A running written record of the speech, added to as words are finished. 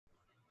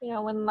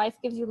when life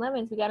gives you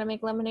lemons, we got to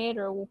make lemonade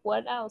or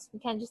what else? We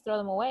can't just throw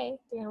them away.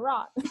 They're going to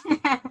rot.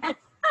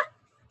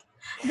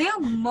 They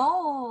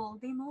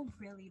mold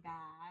really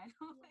bad.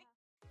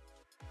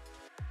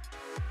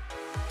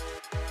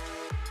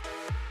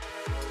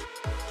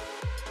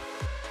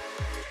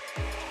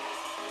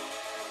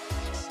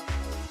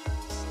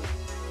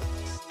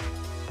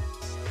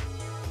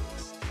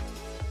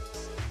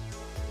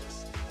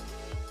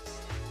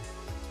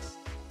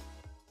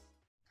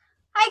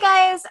 Hi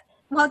guys,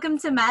 welcome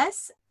to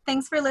Mess.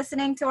 Thanks for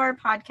listening to our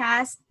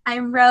podcast.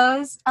 I'm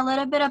Rose. A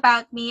little bit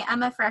about me.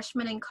 I'm a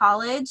freshman in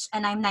college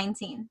and I'm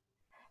 19.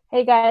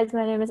 Hey guys,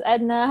 my name is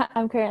Edna.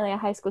 I'm currently a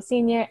high school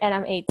senior and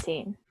I'm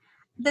 18.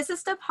 This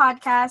is the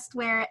podcast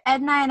where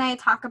Edna and I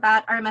talk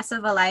about our mess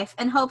of a life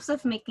in hopes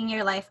of making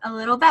your life a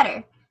little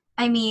better.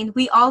 I mean,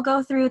 we all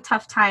go through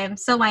tough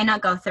times, so why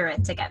not go through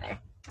it together?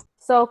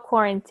 So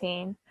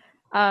quarantine.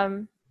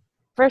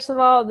 First of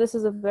all, this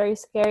is a very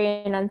scary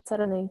and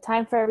unsettling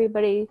time for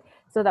everybody,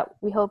 so that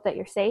we hope that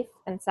you're safe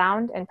and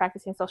sound and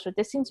practicing social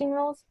distancing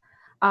rules.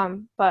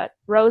 But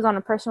Rose, on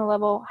a personal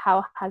level,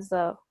 how has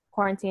the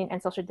quarantine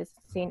and social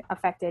distancing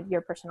affected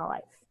your personal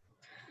life?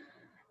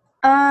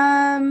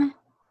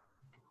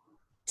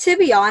 To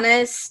be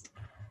honest,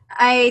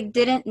 I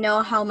didn't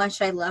know how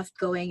much I loved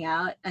going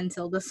out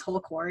until this whole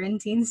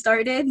quarantine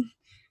started.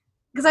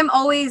 Because I'm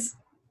always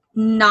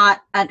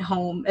not at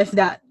home, if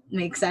that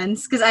makes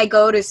sense. Because I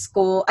go to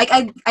school,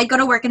 I go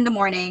to work in the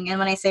morning, and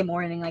when I say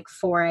morning, like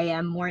 4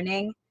 a.m.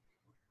 morning,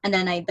 and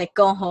then I'd like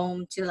go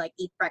home to like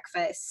eat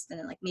breakfast and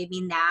then like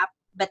maybe nap.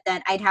 But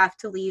then I'd have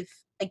to leave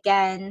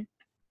again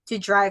to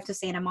drive to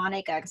Santa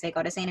Monica because I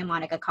go to Santa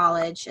Monica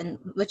College, and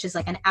which is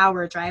like an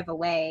hour drive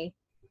away.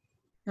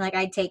 And like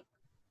I'd take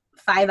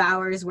 5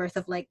 hours worth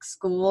of like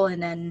school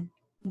and then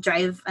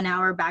drive an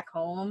hour back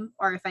home.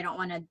 Or if I don't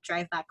want to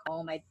drive back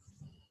home, I'd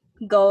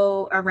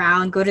go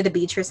to the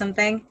beach or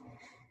something.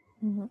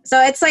 Mm-hmm.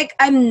 So it's like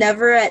I'm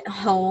never at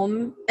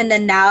home, and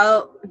then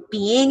now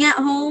being at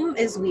home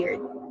is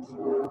weird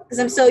because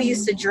I'm so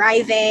used to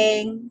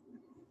driving,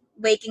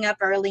 waking up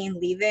early and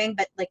leaving,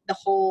 but like the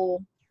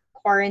whole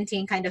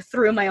quarantine kind of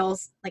threw my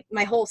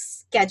whole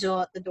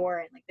schedule at the door,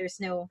 and like there's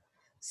no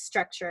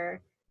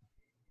structure.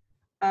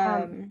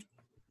 But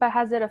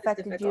has it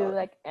affected you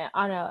like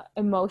on a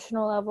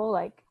emotional level?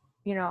 Like,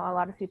 a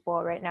lot of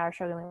people right now are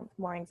struggling with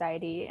more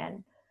anxiety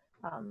and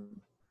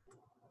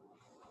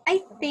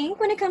I think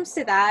when it comes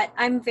to that,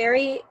 I'm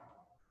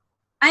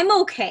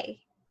okay.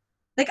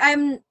 Like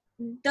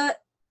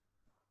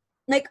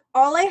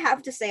all I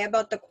have to say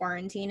about the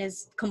quarantine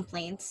is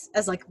complaints.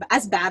 As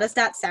bad as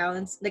that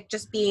sounds, like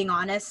just being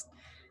honest,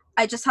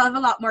 I just have a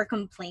lot more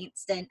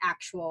complaints than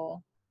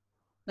actual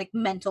like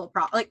mental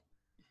like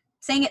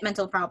saying it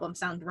mental problem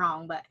sounds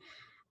wrong, but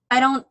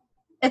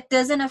it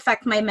doesn't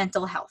affect my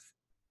mental health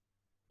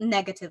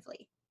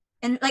negatively.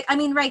 And like, I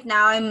mean, right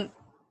now I'm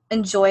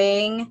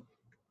enjoying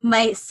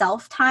my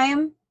self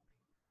time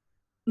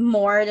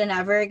more than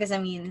ever because I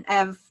mean, I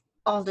have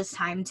all this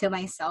time to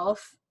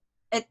myself.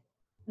 It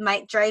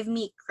might drive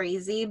me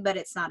crazy, but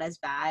it's not as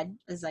bad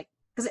as like,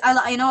 because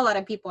I know a lot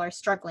of people are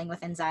struggling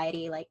with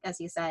anxiety, like as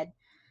you said,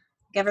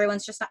 like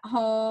everyone's just at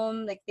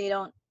home, like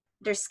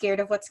they're scared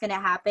of what's gonna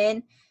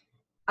happen.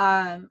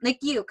 Like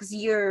you, because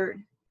you're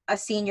a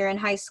senior in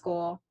high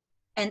school,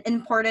 and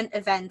important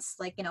events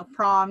like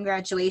prom,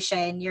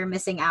 graduation, you're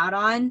missing out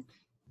on,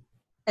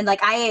 and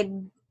like I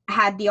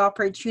had the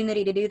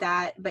opportunity to do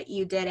that, but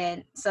you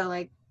didn't. So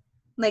like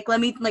let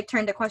me like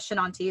turn the question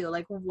on to you.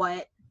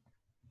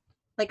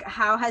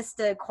 How has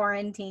the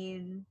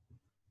quarantine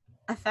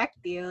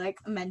affect you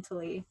like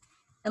mentally,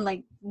 and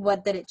like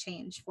what did it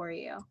change for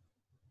you?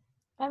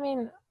 I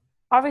mean,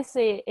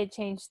 obviously it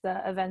changed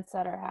the events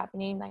that are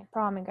happening, like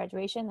prom and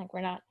graduation. Like we're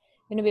not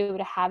going to be able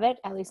to have it,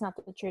 at least not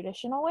the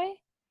traditional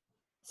way.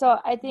 So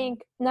I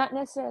think not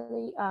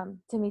necessarily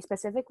to me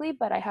specifically,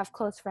 but I have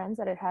close friends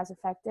that it has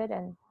affected,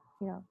 and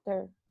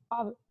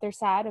they're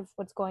sad of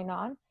what's going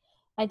on.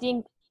 I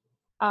think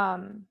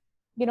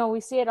we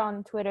see it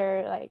on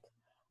Twitter, like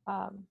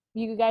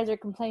you guys are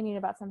complaining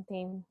about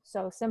something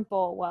so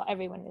simple while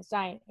everyone is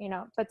dying,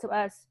 but to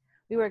us,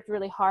 we worked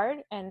really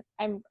hard, and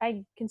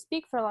I can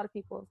speak for a lot of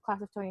people.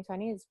 Class of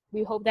 2020 is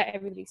we hope that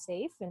everybody's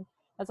safe, and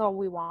that's all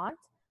we want.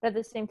 But at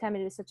the same time,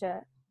 it's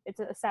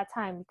a sad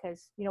time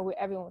because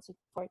everyone was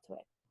looking forward to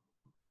it.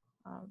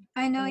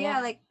 I know, yeah.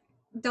 Like,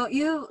 don't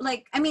you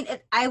like? I mean,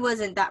 I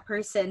wasn't that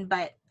person,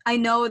 but I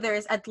know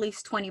there's at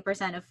least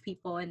 20% of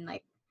people in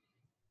like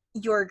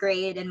your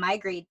grade and my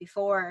grade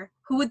before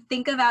who would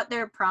think about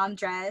their prom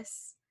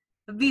dress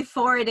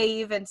before they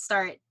even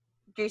start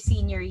their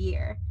senior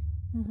year.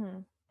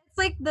 Mm-hmm. It's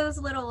like those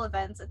little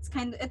events.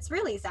 It's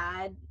really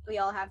sad. We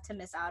all have to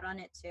miss out on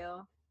it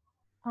too.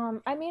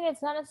 I mean,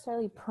 it's not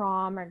necessarily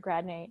prom or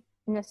grad night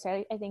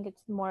necessarily. I think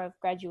it's more of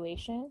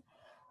graduation.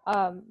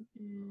 Like,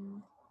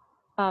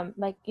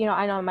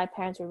 I know my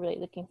parents were really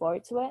looking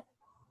forward to it,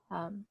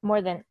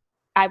 more than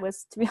I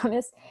was, to be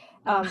honest.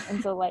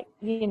 And so like,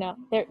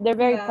 they're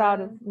very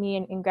proud of me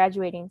in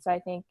graduating. So I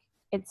think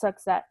it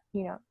sucks that,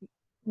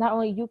 not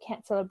only you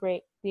can't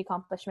celebrate the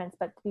accomplishments,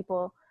 but the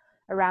people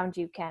around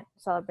you can't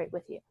celebrate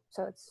with you.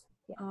 So it's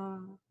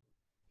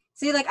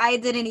See, like, I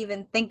didn't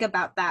even think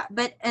about that.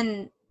 But,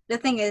 and the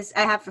thing is,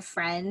 I have a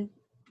friend.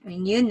 I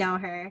mean, you know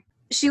her.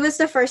 She was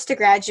the first to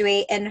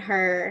graduate in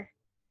her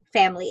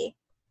family.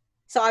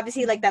 So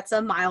obviously, like, that's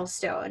a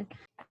milestone.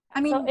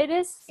 I mean, so it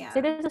is yeah.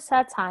 a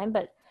sad time,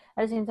 but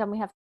at the same time we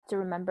have to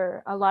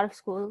remember a lot of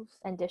schools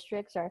and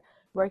districts are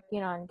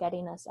working on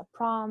getting us a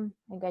prom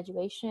and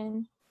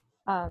graduation.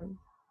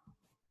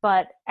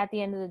 But at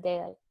the end of the day,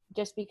 like,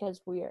 just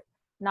because we're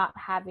not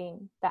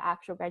having the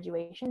actual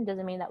graduation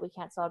doesn't mean that we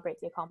can't celebrate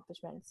the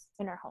accomplishments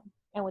in our home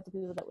and with the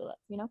people that we love,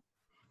 you know?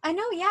 I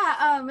know,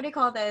 yeah. What do you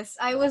call this?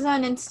 I was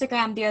on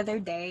Instagram the other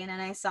day, and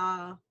then I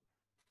saw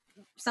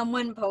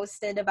someone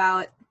posted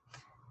about,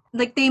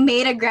 like, they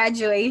made a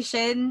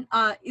graduation.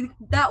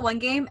 That one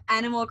game,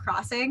 Animal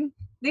Crossing.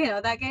 Do you know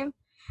that game?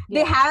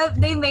 Yeah.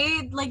 They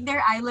made, like,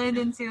 their island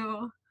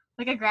into,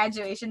 like, a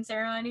graduation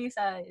ceremony.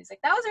 So it's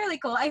like, that was really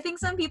cool. I think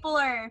some people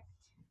are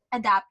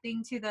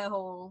adapting to the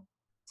whole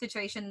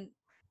situation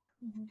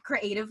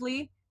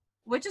creatively,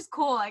 which is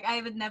cool. Like,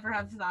 I would never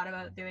have thought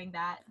about doing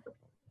that.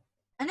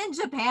 And in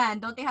Japan,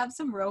 don't they have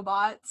some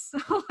robots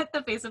with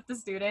the face of the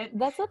student?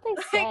 That's what they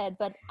Like, said,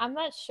 but I'm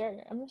not sure.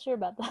 I'm not sure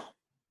about that.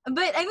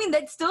 but I mean,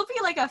 that'd still be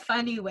like a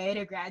funny way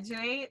to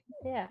graduate.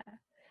 Yeah.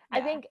 I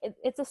Yeah. think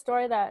it's a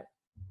story that,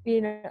 you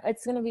know,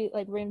 it's going to be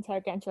like written to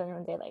our grandchildren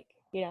one day. Like,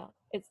 you know,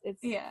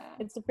 Yeah.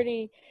 it's a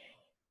pretty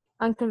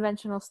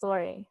unconventional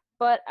story.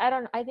 But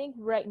I think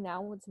right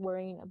now what's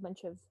worrying a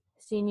bunch of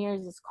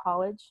seniors is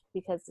college,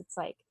 because it's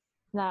like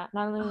not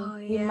only Oh,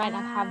 we might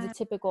not have the yeah.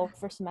 typical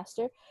first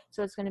semester,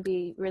 so it's going to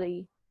be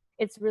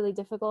it's really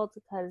difficult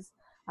because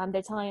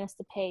they're telling us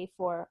to pay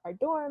for our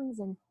dorms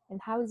and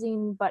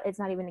housing, but it's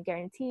not even a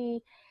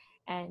guarantee.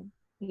 And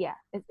yeah,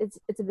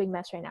 it's a big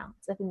mess right now.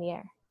 It's up in the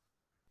air.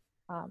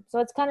 So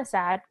it's kind of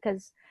sad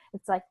because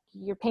it's like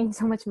you're paying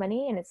so much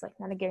money and it's like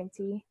not a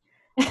guarantee.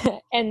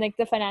 And like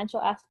the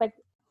financial aspect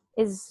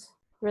is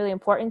really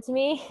important to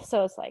me.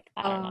 So it's like,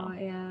 I don't Oh, know.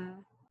 yeah.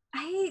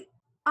 I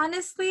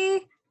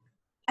honestly,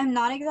 I'm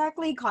not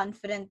exactly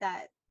confident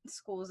that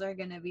schools are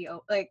gonna be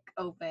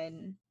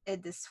open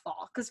this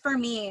fall. Because for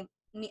me,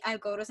 I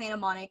go to Santa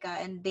Monica,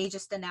 and they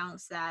just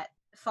announced that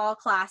fall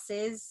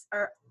classes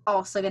are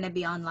also gonna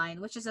be online,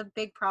 which is a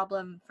big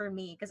problem for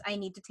me because I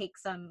need to take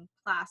some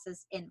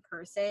classes in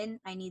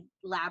person. I need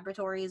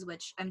laboratories,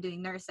 which I'm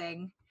doing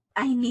nursing.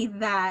 I need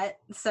that,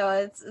 so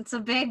it's a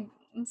big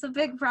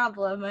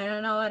problem. I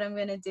don't know what I'm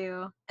gonna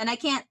do, and I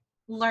can't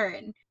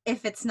learn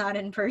if it's not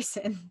in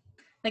person.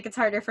 Like, it's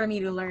harder for me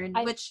to learn,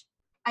 I which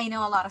I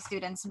know a lot of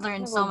students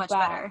learn want to so go much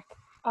back. better.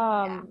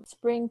 Yeah.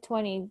 Spring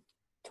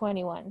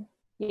 2021.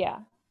 Yeah.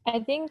 I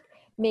think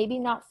maybe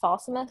not fall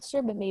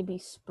semester, but maybe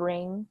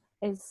spring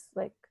is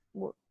like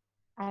what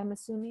I'm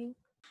assuming.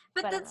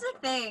 But But I'm that's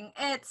not the sure. thing.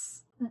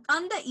 It's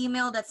on the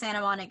email that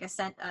Santa Monica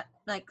sent.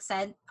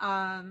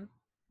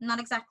 Not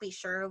exactly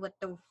sure what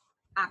the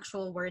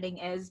actual wording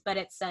is, but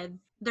it said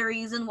the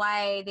reason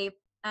why they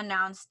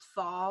announced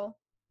fall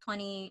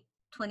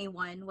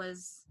 2021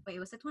 was, wait,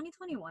 was it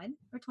 2021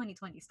 or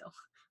 2020 still?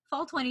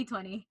 Fall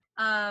 2020.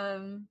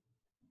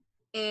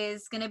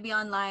 Is gonna be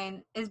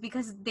online is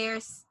because they're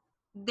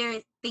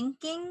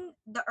thinking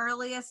the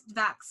earliest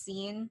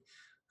vaccine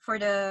for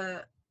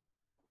the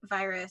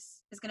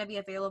virus is going to be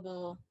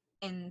available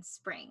in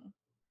spring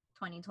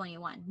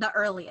 2021, the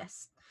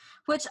earliest,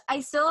 which I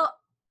still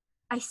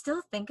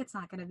think it's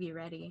not going to be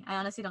ready. I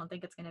honestly don't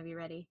think it's going to be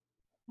ready.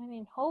 I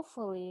mean,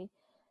 hopefully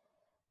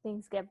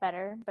things get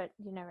better, but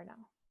you never know.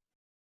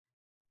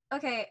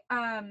 Okay,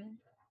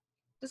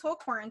 this whole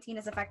quarantine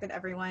has affected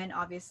everyone.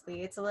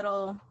 Obviously, it's a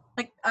little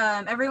like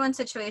everyone's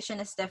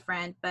situation is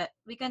different, but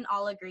we can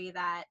all agree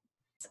that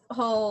this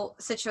whole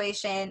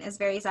situation is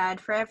very sad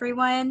for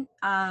everyone.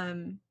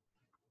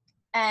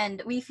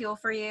 And we feel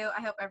for you.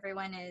 I hope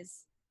everyone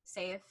is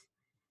safe.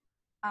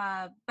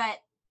 But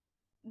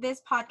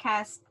this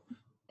podcast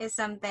is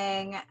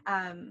something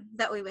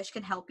that we wish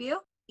can help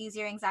you ease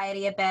your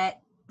anxiety a bit.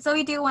 So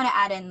we do want to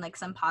add in like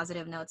some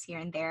positive notes here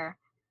and there.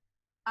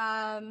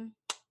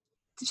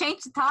 To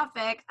change the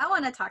topic, I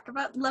want to talk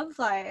about love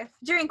life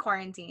during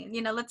quarantine.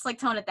 You know, let's like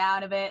tone it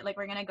down a bit. Like,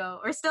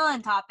 we're still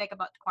on topic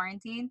about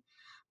quarantine,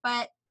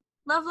 but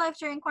love life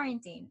during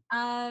quarantine.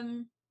 Have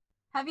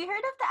you heard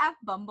of the app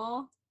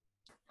Bumble?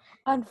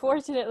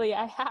 Unfortunately,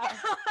 I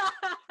have.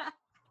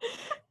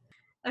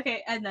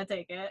 Okay, Edna,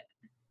 take it.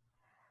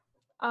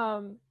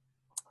 um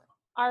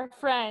our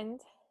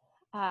friend,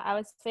 I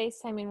was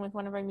FaceTiming with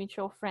one of our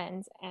mutual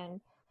friends and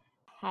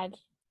had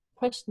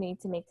pushed me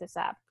to make this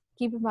app.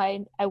 Keep in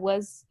mind, I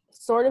was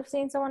sort of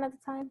seeing someone at the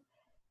time,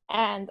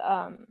 and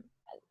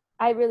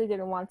I really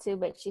didn't want to,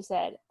 but she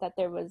said that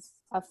there was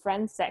a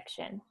friend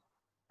section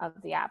of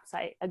the app, so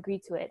I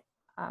agreed to it.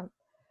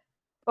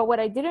 But what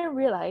I didn't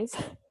realize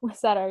was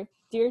that our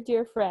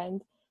dear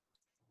friend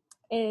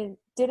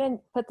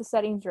didn't put the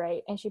settings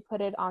right, and she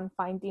put it on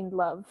finding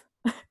love.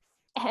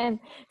 And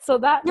so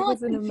that No, was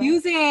it's an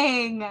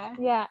confusing.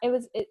 yeah,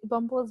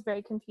 Bumble is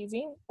very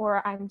confusing,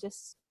 or I'm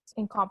just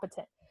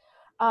incompetent.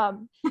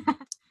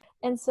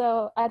 And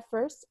so at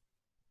first,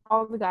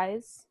 all the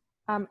guys,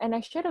 and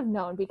I should have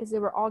known because they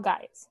were all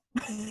guys.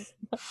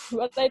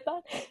 What I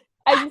thought,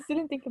 I just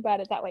didn't think about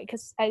it that way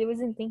because I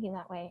wasn't thinking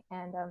that way.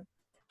 And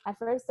at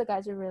first, the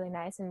guys were really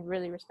nice and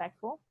really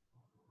respectful,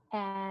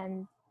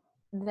 and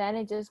then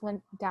it just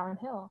went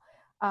downhill.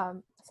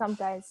 Some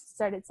guys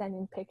started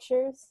sending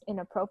pictures,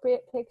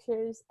 inappropriate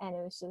pictures, and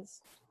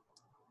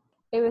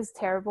it was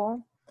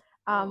terrible.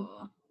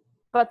 Oh.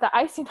 But the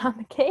icing on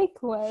the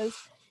cake was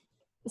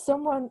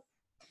someone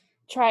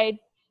tried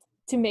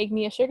to make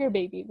me a sugar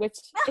baby, which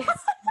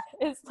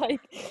is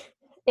like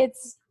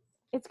it's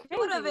crazy. You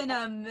would have been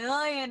a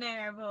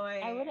millionaire,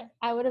 boy.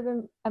 I would have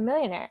been a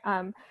millionaire.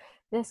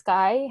 This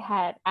guy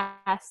had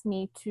asked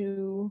me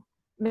to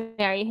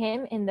marry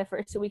him in the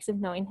first 2 weeks of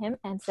knowing him,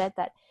 and said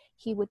that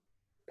he would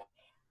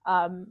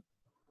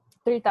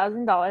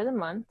 $3,000 a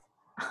month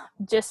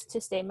just to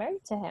stay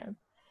married to him.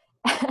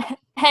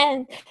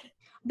 And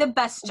the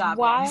best job.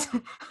 Why?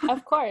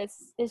 Of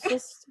course,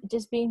 it's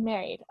just being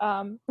married.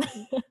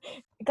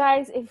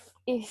 Guys,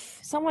 if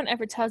someone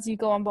ever tells you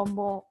go on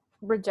Bumble,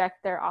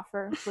 reject their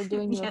offer. We're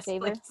doing you a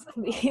favor.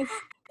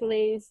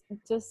 Please.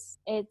 Just,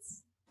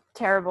 it's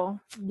terrible.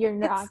 You're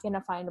not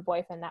gonna find a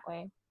boyfriend that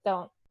way.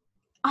 Don't.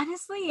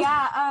 Honestly,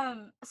 yeah.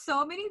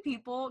 So many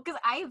people, because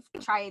I've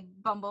tried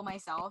Bumble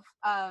myself.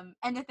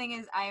 And the thing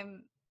is,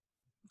 I'm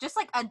just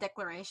like a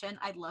declaration.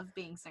 I love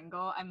being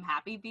single. I'm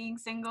happy being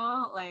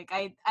single. Like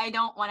I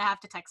don't want to have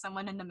to text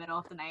someone in the middle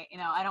of the night. You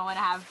know, I don't want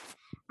to have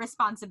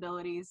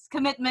responsibilities.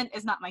 Commitment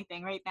is not my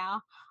thing right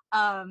now.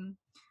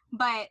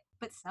 But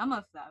some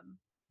of them,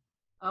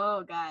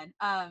 oh god.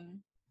 I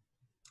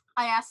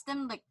asked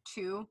them like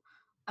two.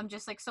 I'm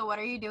just like, so what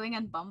are you doing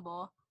on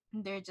Bumble?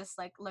 And they're just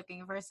like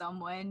looking for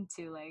someone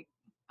to like.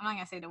 I'm not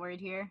gonna say the word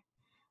here.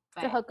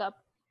 But to hook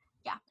up.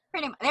 Yeah,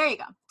 pretty much. There you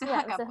go. To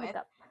hook up with. Hook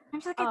up. I'm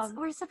just like,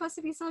 we're supposed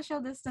to be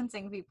social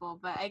distancing people,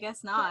 but I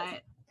guess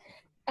not.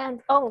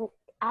 And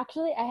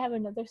actually, I have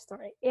another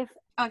story. If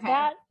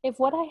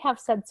what I have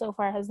said so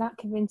far has not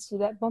convinced you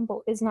that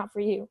Bumble is not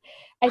for you,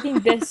 I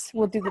think this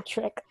will do the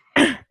trick.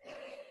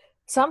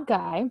 Some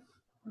guy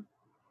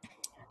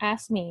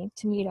asked me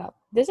to meet up.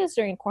 This is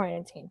during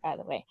quarantine, by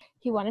the way.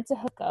 He wanted to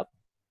hook up,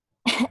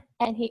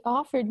 and he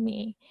offered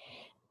me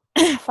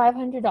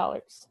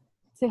 $500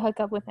 to hook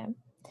up with him.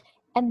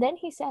 And then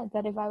he said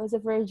that if I was a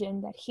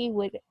virgin, that he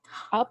would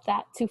up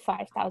that to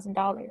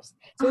 $5,000.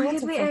 So I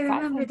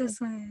remember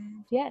this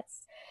one.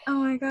 Yes. Oh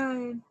my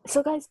god.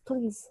 So guys,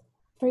 please,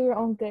 for your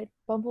own good,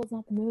 Bumble's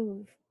not the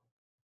move.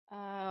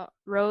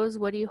 Rose,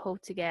 what do you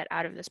hope to get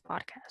out of this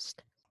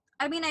podcast?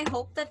 I mean, I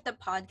hope that the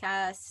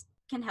podcast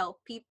can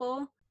help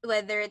people,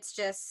 whether it's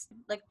just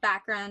like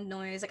background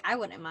noise. Like I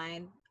wouldn't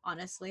mind,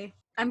 honestly.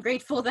 I'm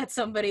grateful that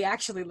somebody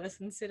actually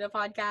listens to the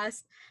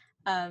podcast.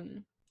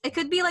 It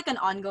could be like an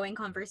ongoing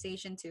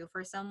conversation too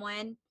for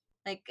someone.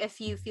 Like if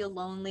you feel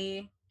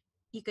lonely,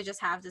 you could just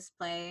have this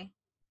play.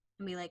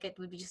 I mean, like it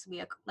would just be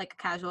a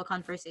casual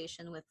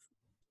conversation with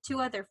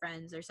two other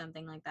friends or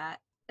something like that.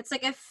 It's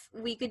like if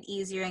we could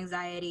ease your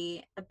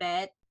anxiety a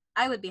bit,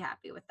 I would be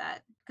happy with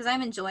that because I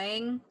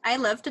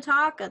love to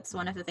talk. That's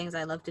one of the things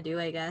I love to do,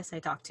 I guess. I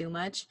talk too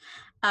much.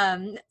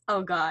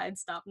 Oh God,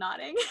 stop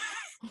nodding.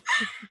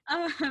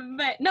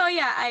 But no,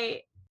 yeah,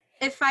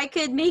 if I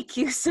could make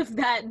use of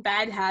that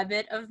bad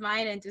habit of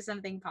mine into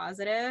something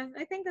positive,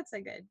 I think that's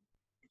a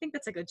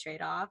good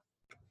trade-off.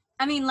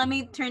 I mean, let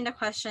me turn the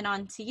question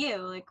on to you.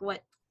 Like,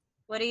 what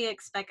do you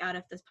expect out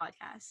of this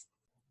podcast?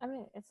 I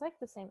mean, it's like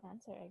the same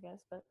answer, I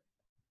guess, but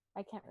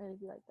I can't really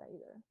be like that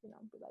either. You know,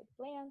 be like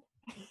bland.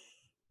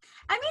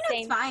 I mean,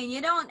 it's fine.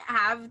 You don't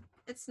have.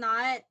 It's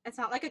not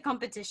like a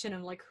competition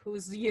of like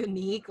who's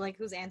unique, like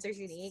whose answer's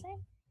unique.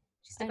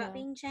 Just about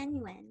being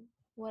genuine.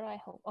 What do I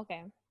hope?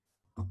 Okay.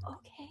 You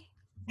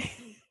can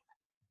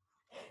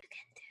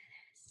do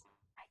this.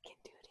 I can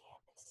do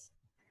this.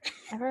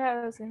 I forgot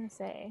what I was gonna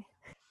say.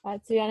 To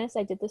be honest,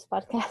 I did this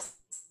podcast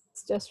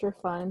just for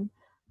fun.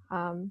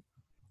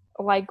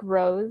 Like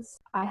Rose,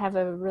 I have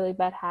a really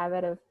bad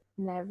habit of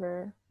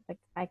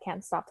I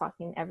can't stop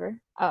talking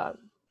ever.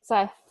 So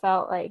I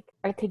felt like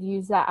I could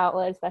use that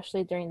outlet,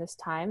 especially during this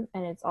time.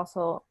 And it's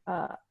also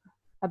a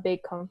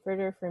big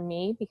comforter for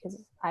me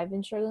because I've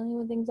been struggling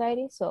with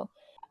anxiety. So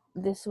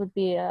this would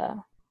be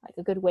a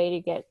good way to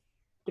get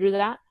through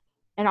that.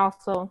 And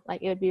also,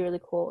 like, it would be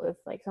really cool if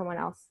like someone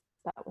else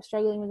that was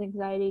struggling with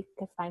anxiety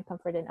could find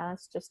comfort in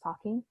us just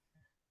talking.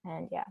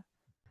 And yeah.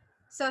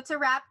 So to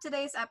wrap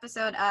today's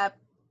episode up,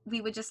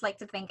 we would just like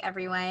to thank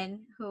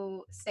everyone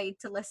who stayed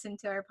to listen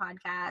to our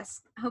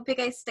podcast. I hope you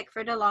guys stick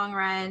for the long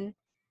run.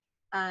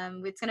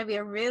 It's going to be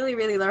a really,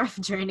 really rough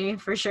journey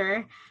for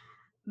sure.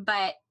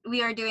 But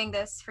we are doing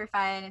this for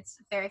fun. It's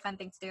a very fun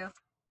thing to do.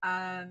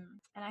 And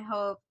I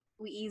hope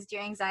we eased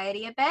your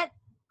anxiety a bit,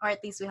 or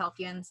at least we help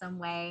you in some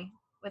way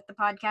with the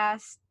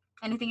podcast.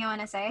 Anything you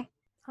want to say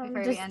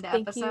before we end the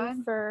episode? Thank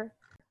you for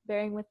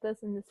bearing with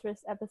us in this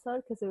first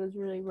episode because it was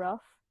really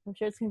rough. I'm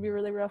sure it's going to be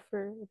really rough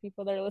for the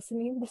people that are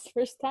listening this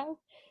first time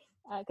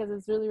because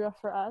it's really rough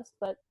for us,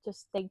 but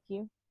just thank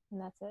you,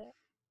 and that's it.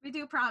 We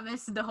do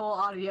promise the whole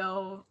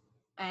audio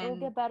It will and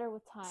get better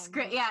with time.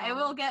 script. Yeah, it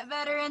will get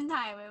better in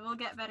time. It will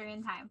get better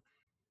in time.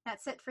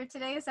 That's it for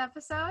today's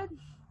episode.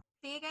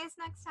 See you guys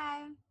next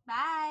time.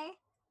 Bye.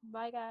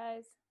 Bye,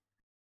 guys.